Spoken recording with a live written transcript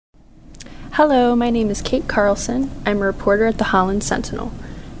Hello, my name is Kate Carlson. I'm a reporter at the Holland Sentinel.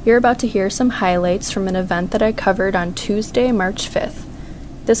 You're about to hear some highlights from an event that I covered on Tuesday, March 5th.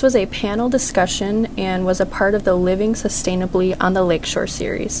 This was a panel discussion and was a part of the Living Sustainably on the Lakeshore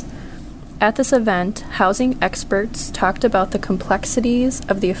series. At this event, housing experts talked about the complexities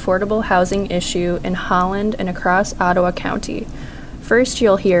of the affordable housing issue in Holland and across Ottawa County. First,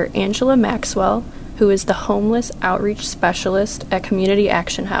 you'll hear Angela Maxwell, who is the homeless outreach specialist at Community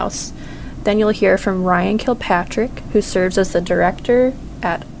Action House. Then you'll hear from Ryan Kilpatrick, who serves as the director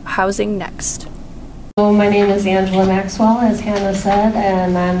at Housing Next. So my name is Angela Maxwell, as Hannah said,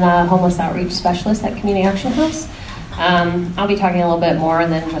 and I'm the homeless outreach specialist at Community Action House. I'll be talking a little bit more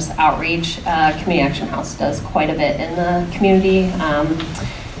than just outreach. Community Action House does quite a bit in the community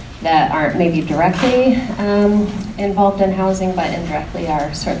that aren't maybe directly involved in housing, but indirectly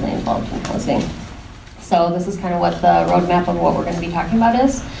are certainly involved in housing. So this is kind of what the roadmap of what we're going to be talking about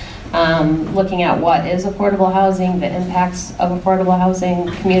is. Looking at what is affordable housing, the impacts of affordable housing,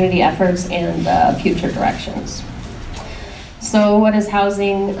 community efforts, and future directions. So what is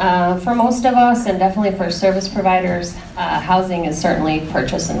housing? For most of us, and definitely for service providers, housing is certainly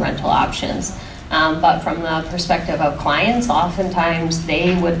purchase and rental options. But from the perspective of clients, oftentimes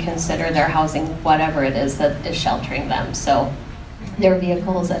they would consider their housing whatever it is that is sheltering them. So their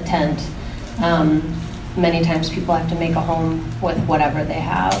vehicles, a tent. Many times people have to make a home with whatever they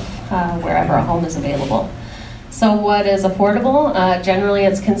have, wherever a home is available. So what is affordable? Generally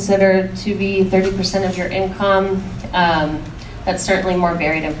it's considered to be 30% of your income. That's certainly more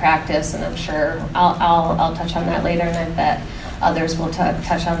varied in practice, and I'm sure I'll touch on that later, and I bet others will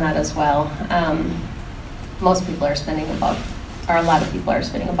touch on that as well. Most people are spending above, or a lot of people are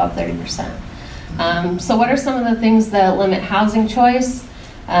spending above 30%. So what are some of the things that limit housing choice?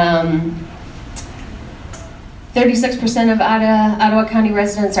 36% of Ottawa County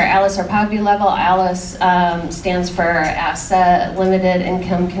residents are ALIS or poverty level. ALIS stands for asset limited,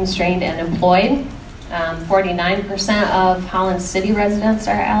 income constrained, and employed. 49% of Holland City residents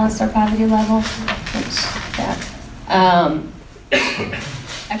are ALIS or poverty level.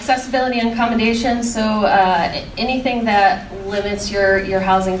 Accessibility and accommodation, so anything that limits your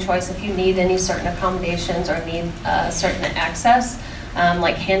housing choice. If you need any certain accommodations or need certain access,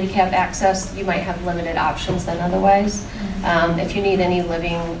 like handicap access, you might have limited options than otherwise. If you need any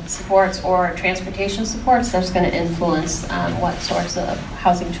living supports or transportation supports, that's going to influence what sorts of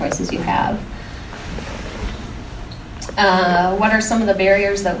housing choices you have. What are some of the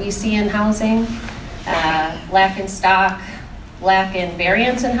barriers that we see in housing? Lack in stock, lack in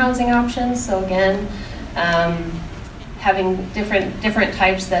variance in housing options. So again, having different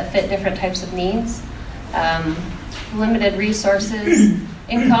types that fit different types of needs. Limited resources,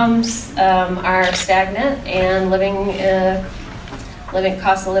 incomes are stagnant, and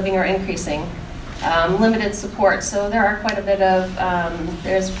cost of living are increasing. Limited support, so there's quite a bit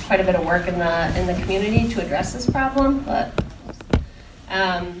of work in the community to address this problem, but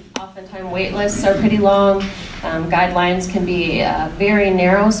oftentimes wait lists are pretty long. Guidelines can be very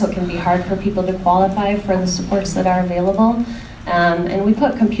narrow, so it can be hard for people to qualify for the supports that are available. And we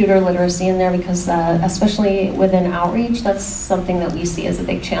put computer literacy in there because especially within outreach, that's something that we see as a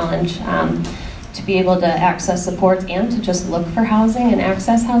big challenge. To be able to access supports and to just look for housing and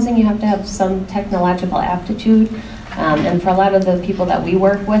access housing, you have to have some technological aptitude. And for a lot of the people that we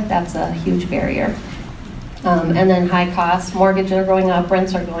work with, that's a huge barrier. And then high costs, mortgages are going up,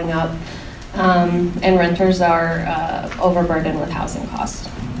 rents are going up, and renters are overburdened with housing costs.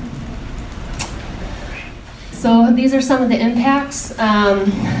 So these are some of the impacts.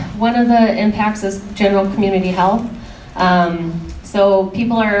 One of the impacts is general community health. So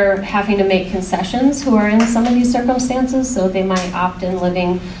people are having to make concessions who are in some of these circumstances, so they might opt in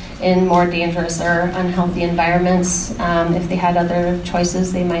living in more dangerous or unhealthy environments. If they had other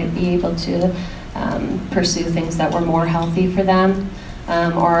choices, they might be able to pursue things that were more healthy for them,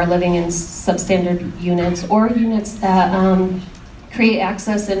 or living in substandard units or units that create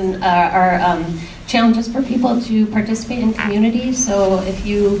access and are challenges for people to participate in community. So if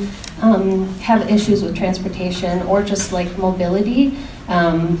you have issues with transportation or just like mobility,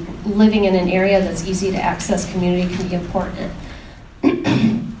 living in an area that's easy to access community can be important.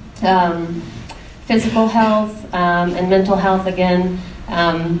 Physical health and mental health, again,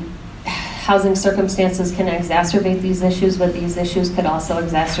 housing circumstances can exacerbate these issues, but these issues could also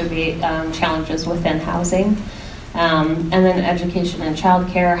exacerbate challenges within housing. And then education and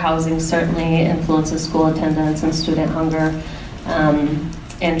childcare. Housing certainly influences school attendance and student hunger.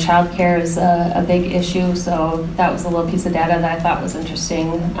 And childcare is a big issue, so that was a little piece of data that I thought was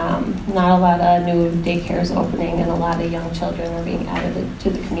interesting. Not a lot of new daycares opening, and a lot of young children are being added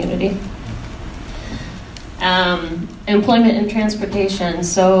to the community. Employment and transportation.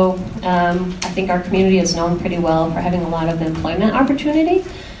 So I think our community is known pretty well for having a lot of employment opportunity.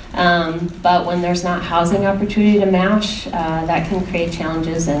 But when there's not housing opportunity to match, that can create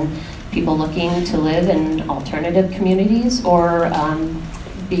challenges in people looking to live in alternative communities or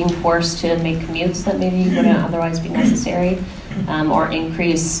being forced to make commutes that maybe wouldn't otherwise be necessary, or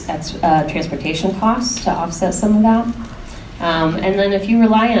increase transportation costs to offset some of that. And then if you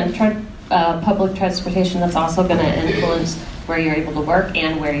rely on public transportation, that's also going to influence where you're able to work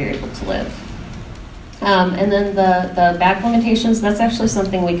and where you're able to live. And then the bag limitations, that's actually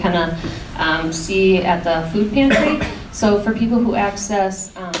something we kind of see at the food pantry. So for people who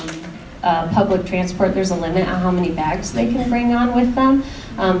access public transport, there's a limit on how many bags they can bring on with them.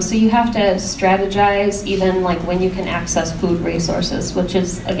 So you have to strategize even like when you can access food resources, which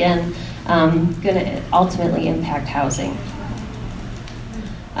is, again, going to ultimately impact housing.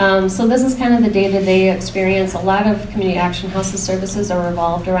 So this is kind of the day-to-day experience. A lot of Community Action House's services are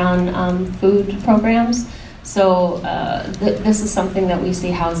revolved around food programs. So this is something that we see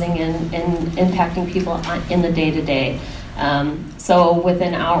housing and impacting people in the day-to-day. So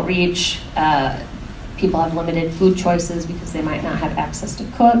within outreach, people have limited food choices because they might not have access to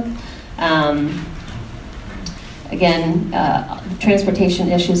cook. Again, transportation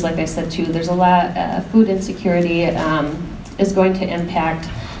issues, like I said too, there's a lot, food insecurity is going to impact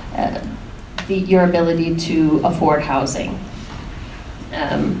your ability to afford housing.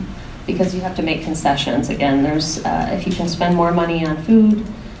 Because you have to make concessions. Again, there's if you can spend more money on food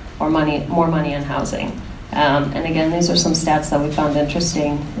or more money on housing. And again, these are some stats that we found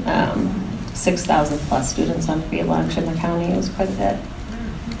interesting. 6,000 plus students on free lunch in the county. It was quite a bit.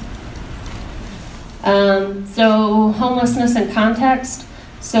 So homelessness and context.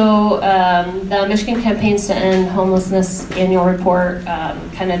 So the Michigan Campaigns to End Homelessness annual report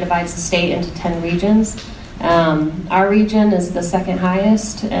kind of divides the state into 10 regions. Our region is the second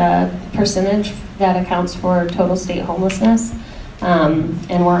highest percentage that accounts for total state homelessness,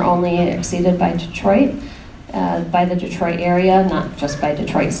 and we're only exceeded by Detroit, by the Detroit area, not just by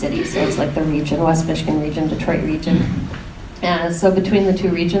Detroit City. So it's like the region, West Michigan region, Detroit region. So between the two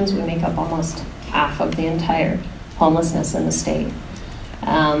regions, we make up almost half of the entire homelessness in the state.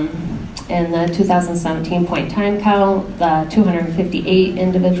 In the 2017 point time count, the 258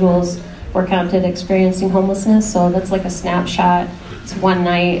 individuals were counted experiencing homelessness. So that's like a snapshot. It's one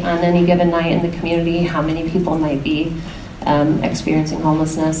night on any given night in the community, how many people might be experiencing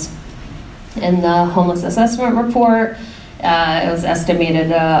homelessness. In the homeless assessment report, it was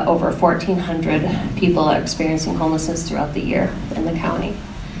estimated over 1,400 people are experiencing homelessness throughout the year in the county.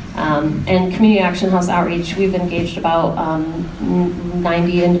 And Community Action House outreach, we've engaged about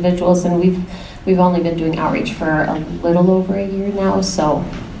 90 individuals, and we've only been doing outreach for a little over a year now. So,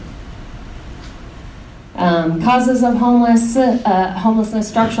 causes of homelessness,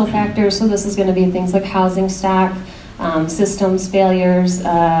 structural factors. So this is going to be things like housing stock, systems failures.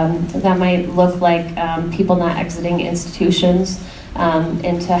 That might look like people not exiting institutions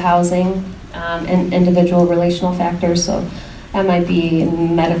into housing, and individual relational factors. So that might be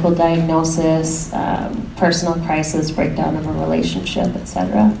medical diagnosis, personal crisis, breakdown of a relationship,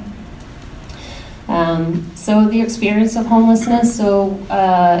 etc. So the experience of homelessness. So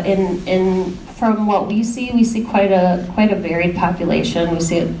from what we see quite a varied population. We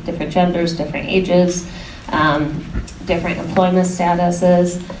see different genders, different ages, different employment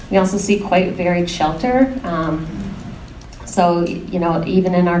statuses. We also see quite varied shelter. So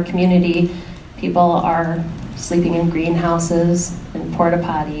even in our community, people are sleeping in greenhouses, in porta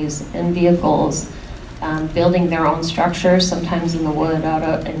potties, in vehicles, building their own structures, sometimes in the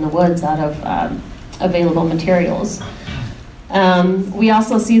woods out of available materials. We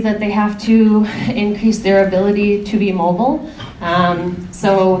also see that they have to increase their ability to be mobile.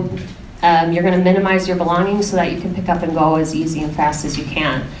 So you're going to minimize your belongings so that you can pick up and go as easy and fast as you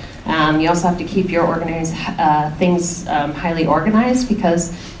can. You also have to keep your things highly organized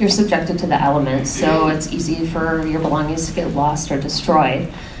because you're subjected to the elements, so it's easy for your belongings to get lost or destroyed.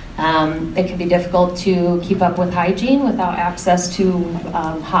 It can be difficult to keep up with hygiene without access to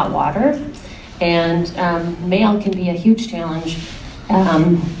hot water, and mail can be a huge challenge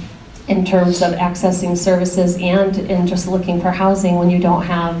in terms of accessing services and in just looking for housing when you don't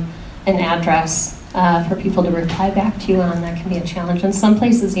have an address for people to reply back to you on. That can be a challenge. And some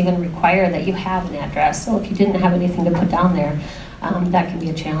places even require that you have an address. So if you didn't have anything to put down there, that can be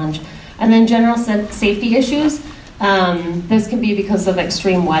a challenge. And then general safety issues. This can be because of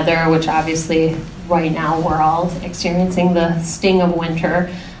extreme weather, which obviously right now we're all experiencing the sting of winter.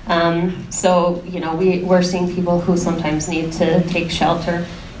 So we're seeing people who sometimes need to take shelter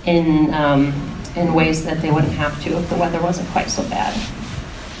in in ways that they wouldn't have to if the weather wasn't quite so bad.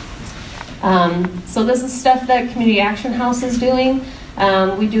 So this is stuff that Community Action House is doing.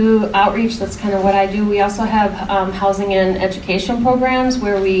 We do outreach, that's kind of what I do. We also have housing and education programs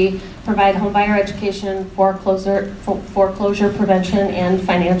where we provide homebuyer education, foreclosure prevention, and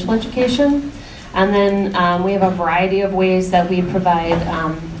financial education. And then we have a variety of ways that we provide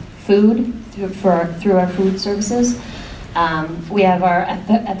food through our food services. We have our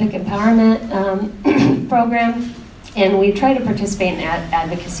Epic Empowerment program, and we try to participate in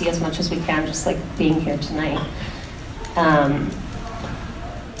advocacy as much as we can, just like being here tonight.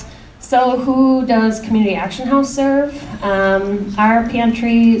 So who does Community Action House serve? Our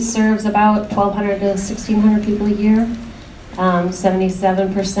pantry serves about 1,200 to 1,600 people a year.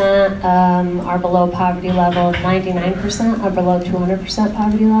 77% are below poverty level, 99% are below 200%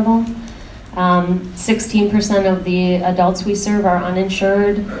 poverty level. 16% of the adults we serve are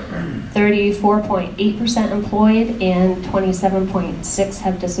uninsured, 34.8% employed, and 27.6%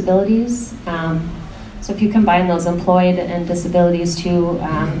 have disabilities. So if you combine those employed and disabilities too,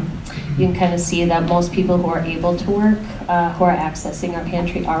 you can kind of see that most people who are able to work, who are accessing our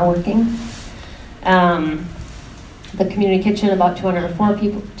pantry, are working. The community kitchen, about 204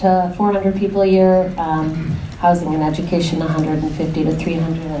 people to 400 people a year. Housing and education, 150 to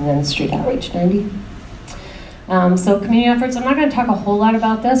 300, and then street outreach, 90. So community efforts, I'm not going to talk a whole lot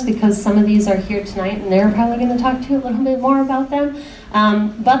about this because some of these are here tonight and they're probably going to talk to you a little bit more about them.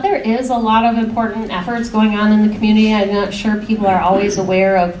 But there is a lot of important efforts going on in the community. I'm not sure people are always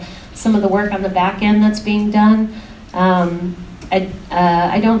aware of some of the work on the back end that's being done.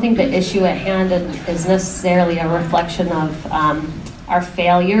 I don't think the issue at hand is necessarily a reflection of our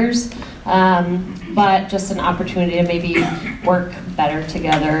failures, but just an opportunity to maybe work better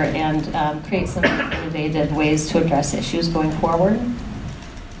together and create some innovative ways to address issues going forward.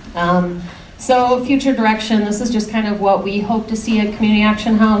 So future direction, this is just kind of what we hope to see at Community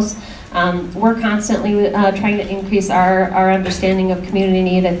Action House. We're constantly trying to increase our understanding of community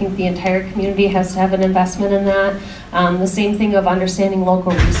need. I think the entire community has to have an investment in that. The same thing of understanding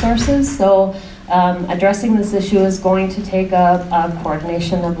local resources. So addressing this issue is going to take a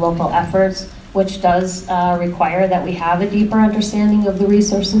coordination of local efforts, which does require that we have a deeper understanding of the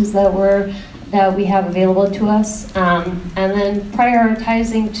resources that we have available to us, and then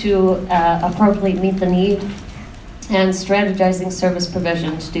prioritizing to appropriately meet the need and strategizing service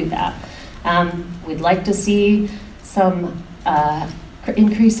provision to do that. We'd like to see some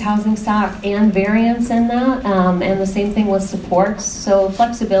increased housing stock and variance in that, and the same thing with supports. So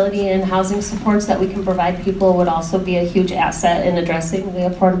flexibility in housing supports that we can provide people would also be a huge asset in addressing the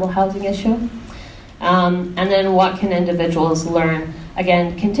affordable housing issue. And then what can individuals learn?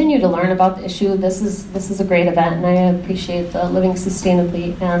 Again, continue to learn about the issue. This is a great event, and I appreciate the Living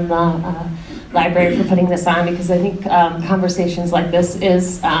Sustainably and the library for putting this on, because I think conversations like this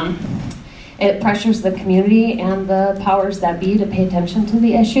it pressures the community and the powers that be to pay attention to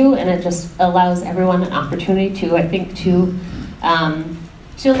the issue, and it just allows everyone an opportunity to, I think, to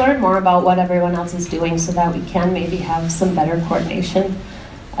learn more about what everyone else is doing so that we can maybe have some better coordination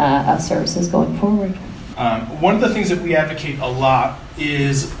of services going forward. One of the things that we advocate a lot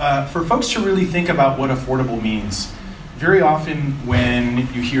is for folks to really think about what affordable means. Very often when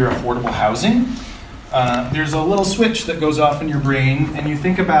you hear affordable housing, there's a little switch that goes off in your brain and you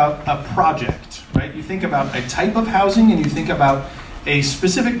think about a project, right? You think about a type of housing and you think about a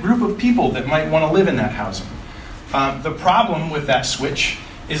specific group of people that might want to live in that housing. The problem with that switch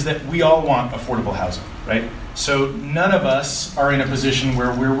is that we all want affordable housing, right? So none of us are in a position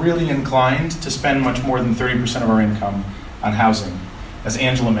where we're really inclined to spend much more than 30% of our income on housing, as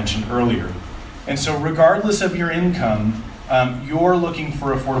Angela mentioned earlier. And so regardless of your income, you're looking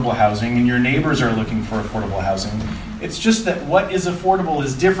for affordable housing and your neighbors are looking for affordable housing. It's just that what is affordable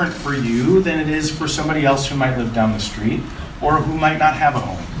is different for you than it is for somebody else who might live down the street or who might not have a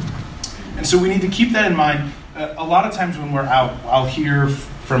home. And so we need to keep that in mind. A lot of times when we're out, I'll hear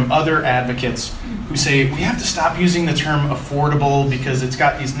from other advocates who say, we have to stop using the term affordable because it's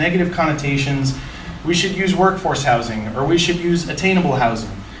got these negative connotations. We should use workforce housing, or we should use attainable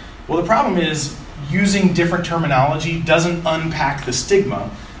housing. Well, the problem is using different terminology doesn't unpack the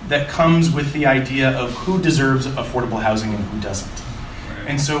stigma that comes with the idea of who deserves affordable housing and who doesn't.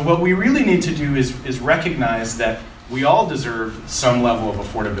 And so what we really need to do is recognize that we all deserve some level of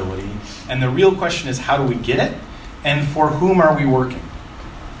affordability, and the real question is, how do we get it, and for whom are we working?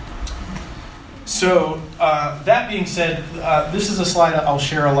 So that being said, this is a slide I'll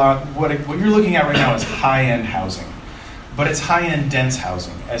share a lot. What you're looking at right now is high-end housing, but it's high-end dense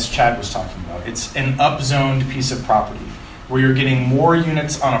housing, as Chad was talking about. It's an upzoned piece of property where you're getting more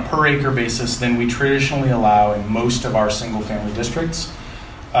units on a per acre basis than we traditionally allow in most of our single family districts.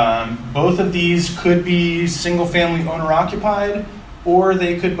 Both of these could be single family owner occupied, or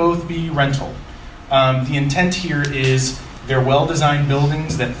they could both be rental. The intent here is they're well-designed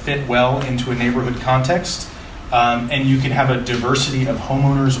buildings that fit well into a neighborhood context, and you can have a diversity of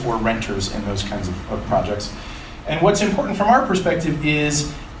homeowners or renters in those kinds of projects. And what's important from our perspective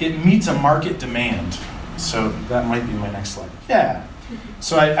is it meets a market demand. So that might be my next slide. Yeah.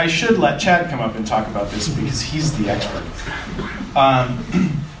 So I should let Chad come up and talk about this because he's the expert.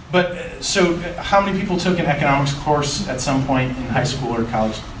 So how many people took an economics course at some point in high school or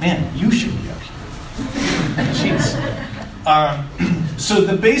college? Man, you should be up here. Jeez. So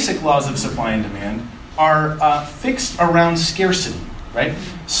the basic laws of supply and demand are fixed around scarcity, right?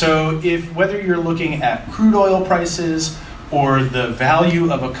 So whether you're looking at crude oil prices or the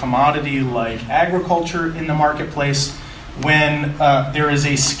value of a commodity like agriculture in the marketplace, when there is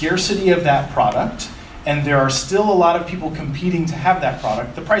a scarcity of that product and there are still a lot of people competing to have that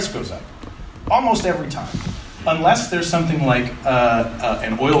product, the price goes up. Almost every time. Unless there's something like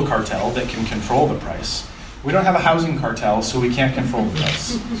an oil cartel that can control the price. We don't have a housing cartel, so we can't control the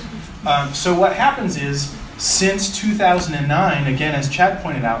price. So what happens is, since 2009, again, as Chad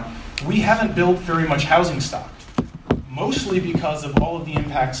pointed out, we haven't built very much housing stock. Mostly because of all of the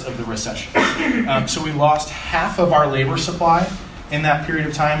impacts of the recession. So we lost half of our labor supply in that period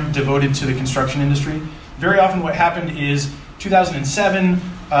of time devoted to the construction industry. Very often what happened is 2007,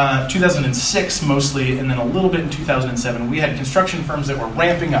 2006 mostly, and then a little bit in 2007, we had construction firms that were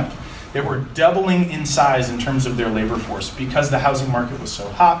ramping up, that were doubling in size in terms of their labor force because the housing market was so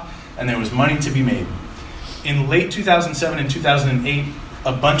hot and there was money to be made. In late 2007 and 2008,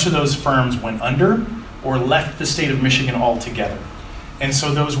 a bunch of those firms went under or left the state of Michigan altogether. And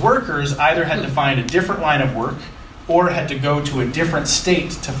so those workers either had to find a different line of work or had to go to a different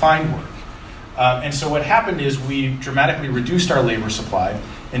state to find work. And so what happened is we dramatically reduced our labor supply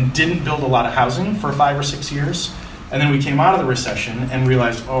and didn't build a lot of housing for 5 or 6 years. And then we came out of the recession and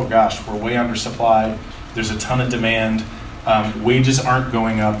realized, oh gosh, we're way undersupplied. There's a ton of demand. Wages aren't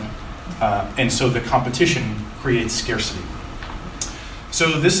going up. And so the competition creates scarcity.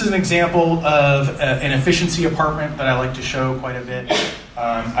 So this is an example of an efficiency apartment that I like to show quite a bit.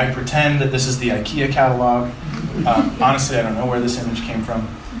 I pretend that this is the IKEA catalog. Honestly, I don't know where this image came from.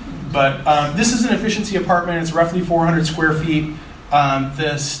 But this is an efficiency apartment. It's roughly 400 square feet.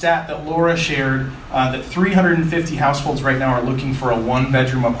 The stat that Laura shared, that 350 households right now are looking for a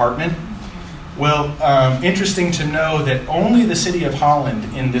one-bedroom apartment. Well, interesting to know that only the city of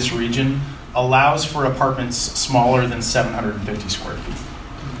Holland in this region allows for apartments smaller than 750 square feet.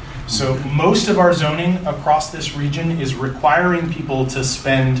 So most of our zoning across this region is requiring people to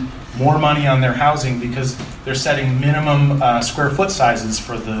spend more money on their housing because they're setting minimum square foot sizes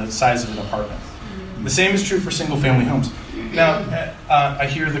for the size of an apartment. The same is true for single family homes. Now, I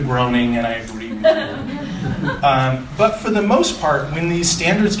hear the groaning and I agree with you. But for the most part, when these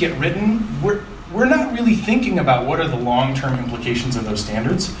standards get written, we're not really thinking about what are the long-term implications of those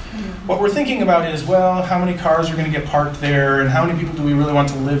standards. What we're thinking about is, well, how many cars are going to get parked there, and how many people do we really want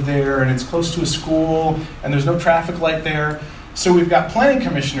to live there, and it's close to a school, and there's no traffic light there. So we've got planning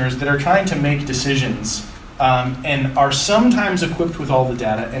commissioners that are trying to make decisions and are sometimes equipped with all the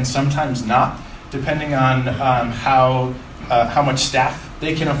data and sometimes not, depending on how much staff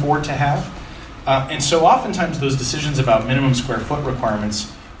they can afford to have. And so oftentimes those decisions about minimum square foot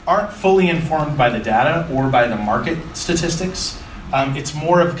requirements aren't fully informed by the data or by the market statistics. It's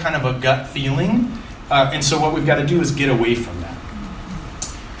more of kind of a gut feeling. And so what we've got to do is get away from that.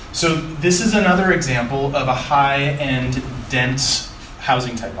 So this is another example of a high-end, dense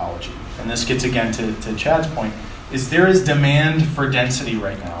housing typology. And this gets again to Chad's point, is there is demand for density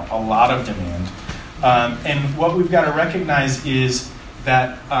right now, a lot of demand. And what we've got to recognize is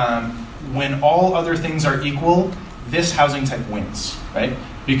that when all other things are equal, this housing type wins, right?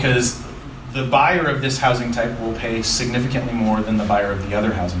 Because the buyer of this housing type will pay significantly more than the buyer of the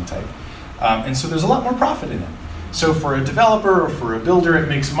other housing type. And so there's a lot more profit in it. So for a developer or for a builder, it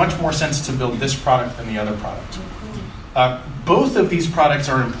makes much more sense to build this product than the other product. Both of these products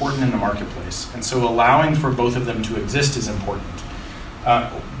are important in the marketplace, and so allowing for both of them to exist is important.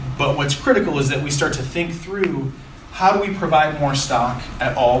 But what's critical is that we start to think through how do we provide more stock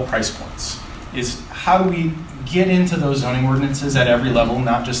at all price points? Is how do we get into those zoning ordinances at every level,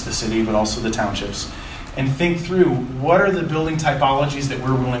 not just the city, but also the townships, and think through what are the building typologies that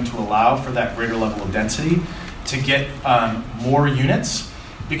we're willing to allow for that greater level of density to get more units.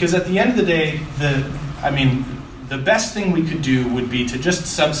 Because at the end of the day, the best thing we could do would be to just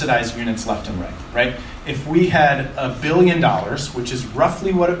subsidize units left and right? if we had $1 billion, which is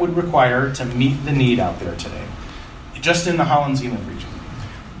roughly what it would require to meet the need out there today, just in the Holland-Zeeland region.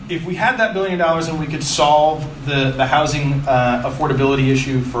 If we had that $1 billion and we could solve the housing affordability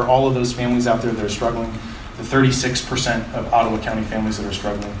issue for all of those families out there that are struggling, the 36% of Ottawa County families that are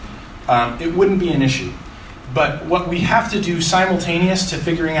struggling, it wouldn't be an issue. But what we have to do simultaneous to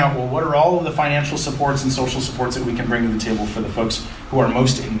figuring out, well, what are all of the financial supports and social supports that we can bring to the table for the folks who are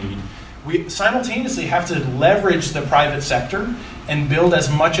most in need? We simultaneously have to leverage the private sector and build as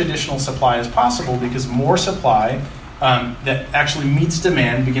much additional supply as possible, because more supply that actually meets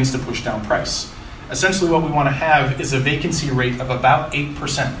demand begins to push down price. Essentially what we want to have is a vacancy rate of about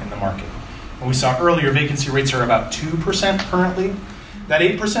 8% in the market. And we saw earlier vacancy rates are about 2% currently. That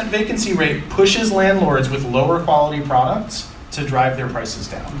 8% vacancy rate pushes landlords with lower quality products to drive their prices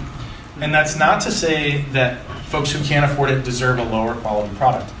down. And that's not to say that folks who can't afford it deserve a lower quality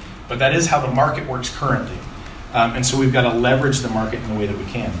product, but that is how the market works currently. And so we've got to leverage the market in the way that we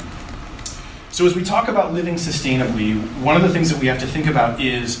can. So as we talk about living sustainably, one of the things that we have to think about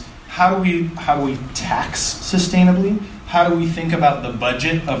is how do we tax sustainably? How do we think about the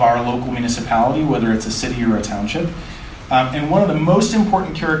budget of our local municipality, whether it's a city or a township? And one of the most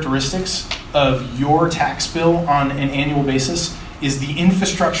important characteristics of your tax bill on an annual basis is the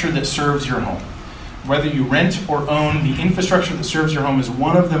infrastructure that serves your home. Whether you rent or own, the infrastructure that serves your home is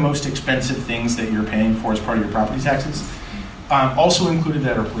one of the most expensive things that you're paying for as part of your property taxes. Also included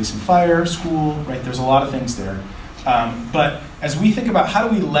that are police and fire, school, right? There's a lot of things there. But as we think about how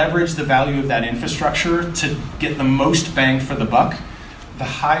do we leverage the value of that infrastructure to get the most bang for the buck, the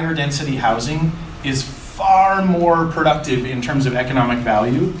higher density housing is far more productive in terms of economic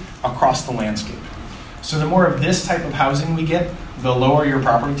value across the landscape. So the more of this type of housing we get, the lower your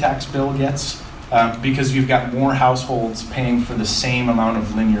property tax bill gets, because you've got more households paying for the same amount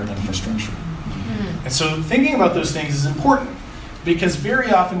of linear infrastructure. And so thinking about those things is important, because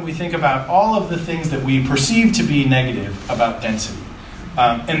very often we think about all of the things that we perceive to be negative about density.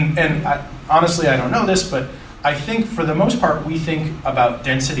 Honestly, I don't know this, but I think for the most part we think about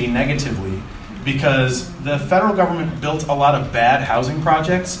density negatively because the federal government built a lot of bad housing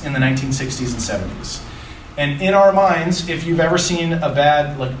projects in the 1960s and 70s. And in our minds, if you've ever seen a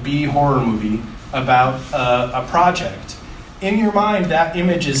bad B horror movie about a project, in your mind that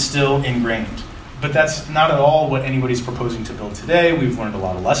image is still ingrained. But that's not at all what anybody's proposing to build today. We've learned a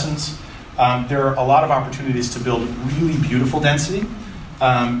lot of lessons. There are a lot of opportunities to build really beautiful density,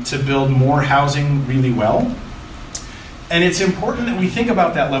 to build more housing really well. And it's important that we think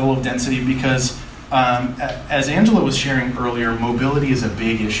about that level of density because, as Angela was sharing earlier, mobility is a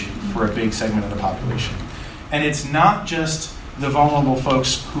big issue for a big segment of the population. And it's not just the vulnerable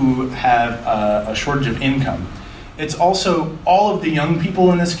folks who have a shortage of income. It's also all of the young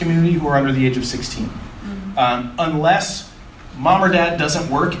people in this community who are under the age of 16. Unless mom or dad doesn't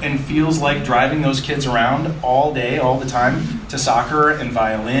work and feels like driving those kids around all day, all the time, to soccer and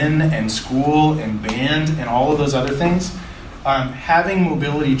violin and school and band and all of those other things, having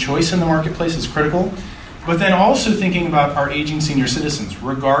mobility choice in the marketplace is critical. But then also thinking about our aging senior citizens,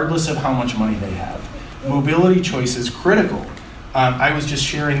 regardless of how much money they have. Mobility choice is critical. I was just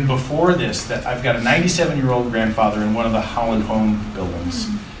sharing before this that I've got a 97-year-old grandfather in one of the Holland Home buildings.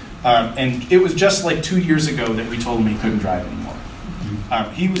 And it was just 2 years ago that we told him he couldn't drive anymore.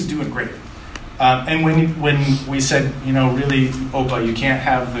 He was doing great. And when we said, really, Opa, you can't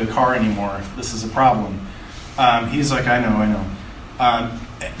have the car anymore, this is a problem, he's like, I know.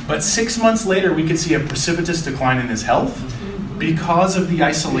 But 6 months later, we could see a precipitous decline in his health because of the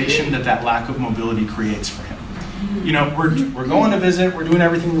isolation that lack of mobility creates for him. We're going to visit, we're doing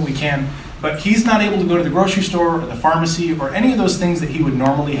everything that we can, but he's not able to go to the grocery store or the pharmacy or any of those things that he would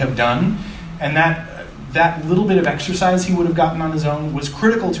normally have done. And that little bit of exercise he would have gotten on his own was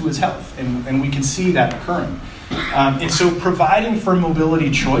critical to his health, and we can see that occurring. And so providing for mobility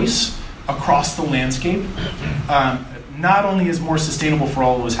choice across the landscape not only is more sustainable for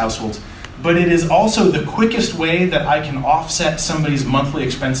all of those households, but it is also the quickest way that I can offset somebody's monthly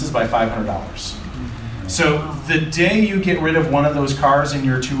expenses by $500. So the day you get rid of one of those cars in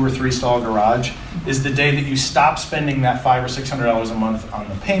your 2 or 3 stall garage is the day that you stop spending that $500 or $600 a month on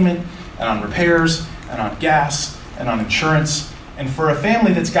the payment and on repairs and on gas and on insurance. And for a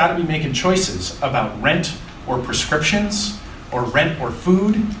family that's got to be making choices about rent or prescriptions or rent or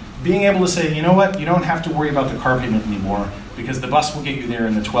food, being able to say, you know what, you don't have to worry about the car payment anymore because the bus will get you there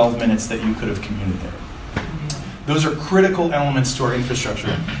in the 12 minutes that you could have commuted there. Those are critical elements to our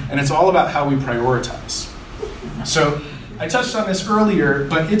infrastructure, and it's all about how we prioritize. So I touched on this earlier,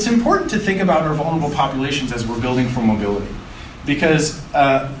 but it's important to think about our vulnerable populations as we're building for mobility, because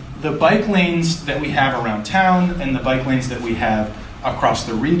the bike lanes that we have around town and the bike lanes that we have across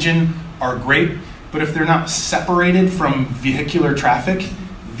the region are great, but if they're not separated from vehicular traffic,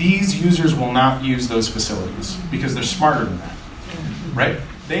 these users will not use those facilities because they're smarter than that, right?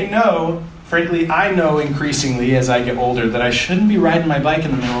 They know, frankly, I know increasingly as I get older that I shouldn't be riding my bike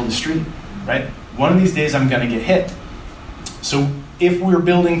in the middle of the street, right? One of these days I'm gonna get hit. So if we're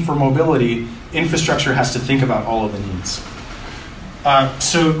building for mobility, infrastructure has to think about all of the needs.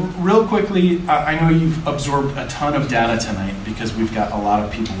 So real quickly, I know you've absorbed a ton of data tonight because we've got a lot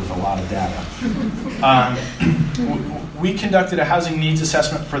of people with a lot of data. We conducted a housing needs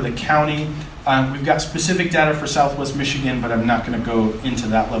assessment for the county. We've got specific data for Southwest Michigan, but I'm not going to go into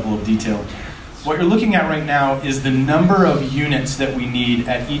that level of detail. What you're looking at right now is the number of units that we need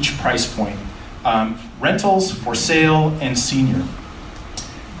at each price point. Rentals, for sale, and senior.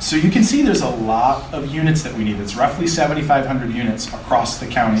 So you can see there's a lot of units that we need. It's roughly 7,500 units across the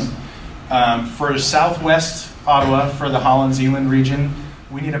county. For Southwest Ottawa, for the Holland-Zeeland region,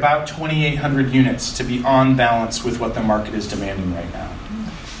 we need about 2,800 units to be on balance with what the market is demanding right now.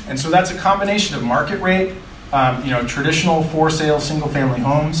 And so that's a combination of market rate, traditional for sale single-family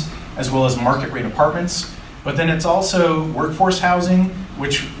homes, as well as market rate apartments. But then it's also workforce housing,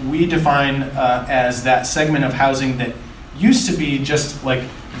 which we define as that segment of housing that used to be just like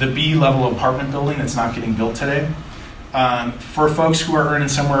the B-level apartment building that's not getting built today. For folks who are earning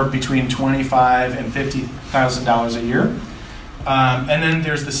somewhere between $25,000 and $50,000 a year. And then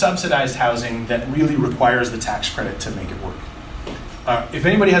there's the subsidized housing that really requires the tax credit to make it work. If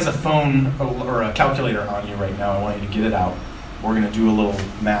anybody has a phone or a calculator on you right now, I want you to get it out. We're going to do a little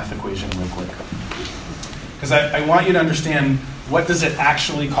math equation real quick. Because I want you to understand, what does it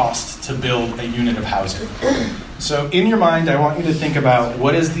actually cost to build a unit of housing? So in your mind, I want you to think about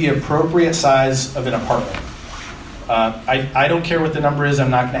what is the appropriate size of an apartment. I don't care what the number is.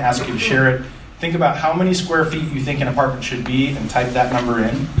 I'm not going to ask you to share it. Think about how many square feet you think an apartment should be and type that number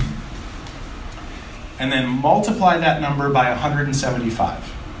in. And then multiply that number by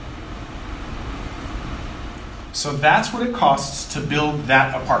 175. So that's what it costs to build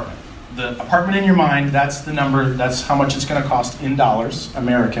that apartment. The apartment in your mind, that's the number, that's how much it's going to cost in dollars,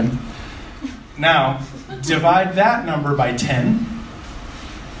 American. Now, divide that number by 10,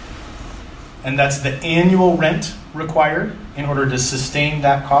 and that's the annual rent required in order to sustain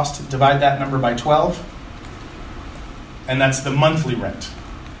that cost. Divide that number by 12, and that's the monthly rent.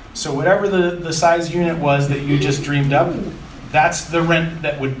 So whatever the size unit was that you just dreamed up, that's the rent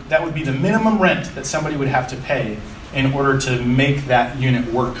that would be the minimum rent that somebody would have to pay in order to make that unit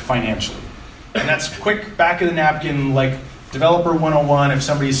work financially. And that's quick back of the napkin, like Developer 101. If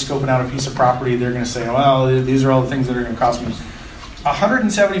somebody's scoping out a piece of property, they're going to say, well, these are all the things that are going to cost me.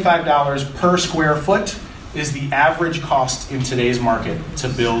 $175 per square foot is the average cost in today's market to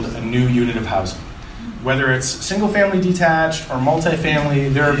build a new unit of housing. Whether it's single-family detached or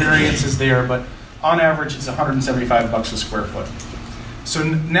multifamily, there are variances there, but on average, it's $175 a square foot. So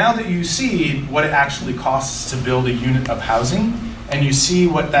now that you see what it actually costs to build a unit of housing, and you see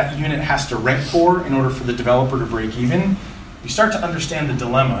what that unit has to rent for in order for the developer to break even, you start to understand the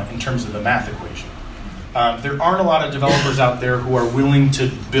dilemma in terms of the math equation. There aren't a lot of developers out there who are willing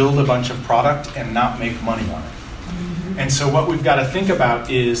to build a bunch of product and not make money on it. And so what we've got to think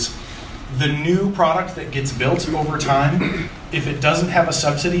about is the new product that gets built over time, if it doesn't have a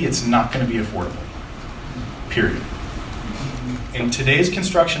subsidy, it's not going to be affordable. Period. In today's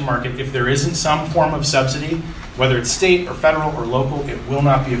construction market, if there isn't some form of subsidy, whether it's state or federal or local, it will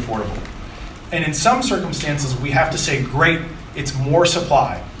not be affordable. And in some circumstances, we have to say, great, it's more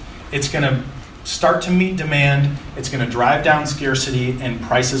supply. It's going to start to meet demand, it's going to drive down scarcity, and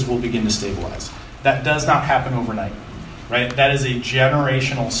prices will begin to stabilize. That does not happen overnight, right? That is a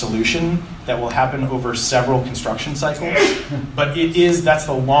generational solution that will happen over several construction cycles, but that's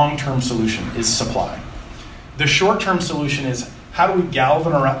the long-term solution, is supply. The short-term solution is, how do we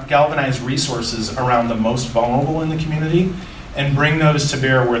galvanize resources around the most vulnerable in the community and bring those to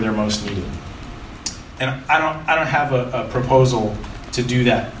bear where they're most needed? And I don't have a proposal to do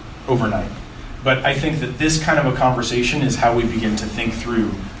that overnight. But I think that this kind of a conversation is how we begin to think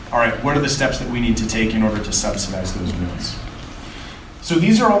through, all right, what are the steps that we need to take in order to subsidize those units? So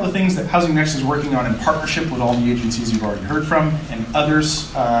these are all the things that Housing Next is working on in partnership with all the agencies you've already heard from and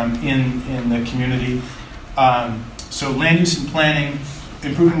others in the community. So land use and planning,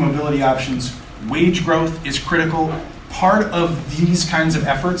 improving mobility options, wage growth is critical. Part of these kinds of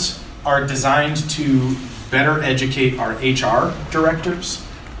efforts are designed to better educate our HR directors,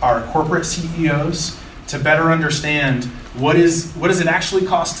 our corporate CEOs, to better understand what does it actually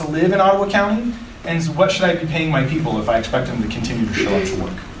cost to live in Ottawa County, and what should I be paying my people if I expect them to continue to show up to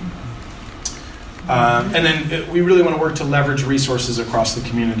work. And then we really want to work to leverage resources across the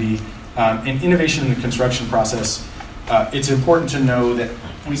community. And innovation in the construction process, it's important to know that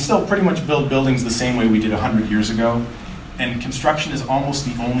we still pretty much build buildings the same way we did 100 years ago. And construction is almost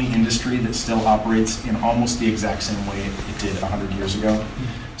the only industry that still operates in almost the exact same way it did 100 years ago.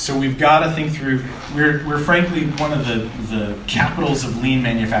 So we've got to think through, we're frankly one of the capitals of lean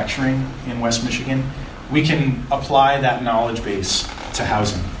manufacturing in West Michigan. We can apply that knowledge base to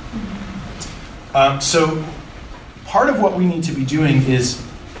housing. So part of what we need to be doing is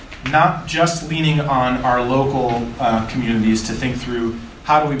not just leaning on our local communities to think through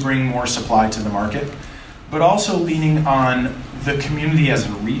how do we bring more supply to the market, but also leaning on the community as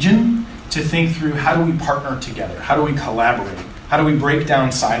a region to think through how do we partner together, how do we collaborate, how do we break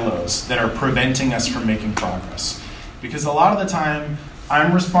down silos that are preventing us from making progress. Because a lot of the time,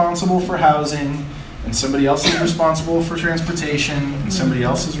 I'm responsible for housing, and somebody else is responsible for transportation, and somebody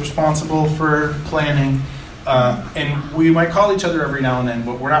else is responsible for planning. And we might call each other every now and then,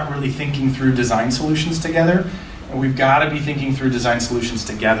 but we're not really thinking through design solutions together. And we've got to be thinking through design solutions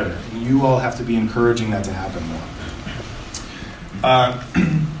together. And you all have to be encouraging that to happen more.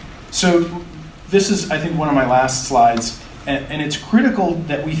 So this is, I think, one of my last slides. And it's critical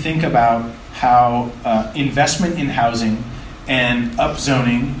that we think about how investment in housing and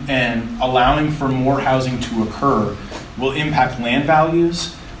upzoning and allowing for more housing to occur will impact land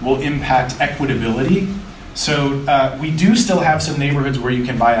values, will impact equitability. So we do still have some neighborhoods where you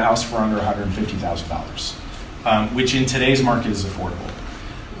can buy a house for under $150,000, which in today's market is affordable.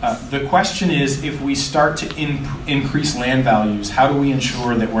 The question is, if we start to increase land values, how do we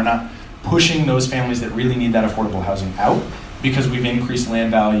ensure that we're not pushing those families that really need that affordable housing out because we've increased land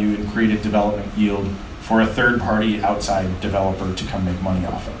value and created development yield for a third-party outside developer to come make money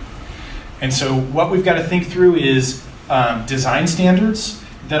off of? And so what we've got to think through is design standards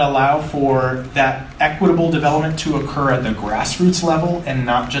that allow for that equitable development to occur at the grassroots level and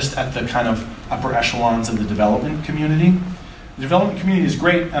not just at the kind of upper echelons of the development community. The development community is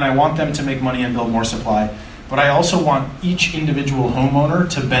great, and I want them to make money and build more supply, but I also want each individual homeowner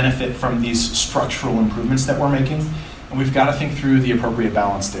to benefit from these structural improvements that we're making, and we've got to think through the appropriate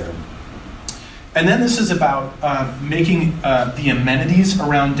balance there. And then this is about making the amenities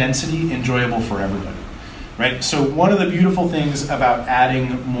around density enjoyable for everybody, right? So one of the beautiful things about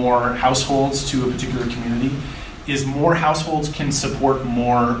adding more households to a particular community is more households can support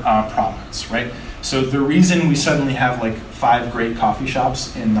more products, right? So the reason we suddenly have like 5 great coffee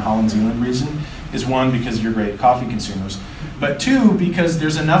shops in the Holland Zeeland region is 1, because you're great coffee consumers, but 2, because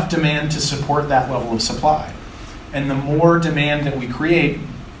there's enough demand to support that level of supply. And the more demand that we create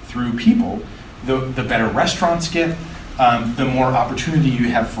through people, the better restaurants get, the more opportunity you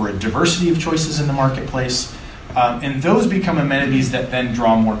have for a diversity of choices in the marketplace, and those become amenities that then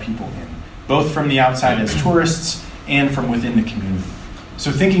draw more people in, both from the outside as tourists and from within the community. So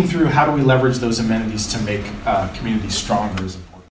thinking through how do we leverage those amenities to make communities stronger is important.